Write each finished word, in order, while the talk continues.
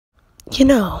You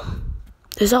know,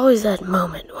 there's always that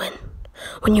moment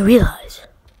when you realize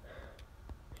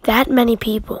that many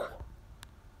people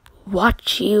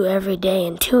watch you every day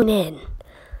and tune in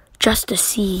just to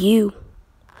see you.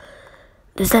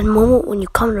 There's that moment when you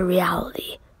come to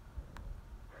reality,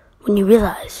 when you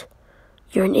realize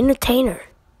you're an entertainer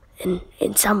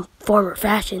in some form or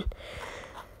fashion.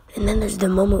 And then there's the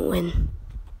moment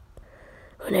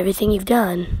when everything you've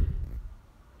done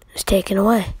is taken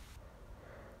away.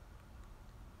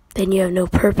 Then you have no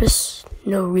purpose,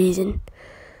 no reason,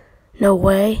 no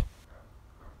way,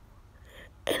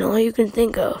 and all you can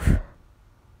think of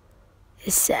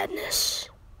is sadness.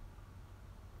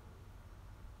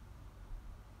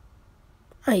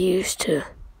 I used to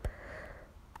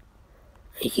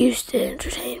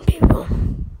entertain people.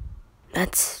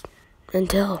 That's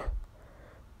until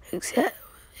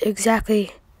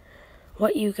exactly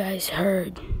what you guys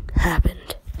heard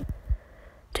happened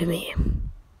to me.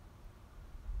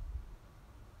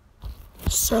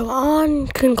 So on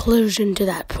conclusion to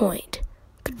that point,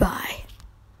 goodbye.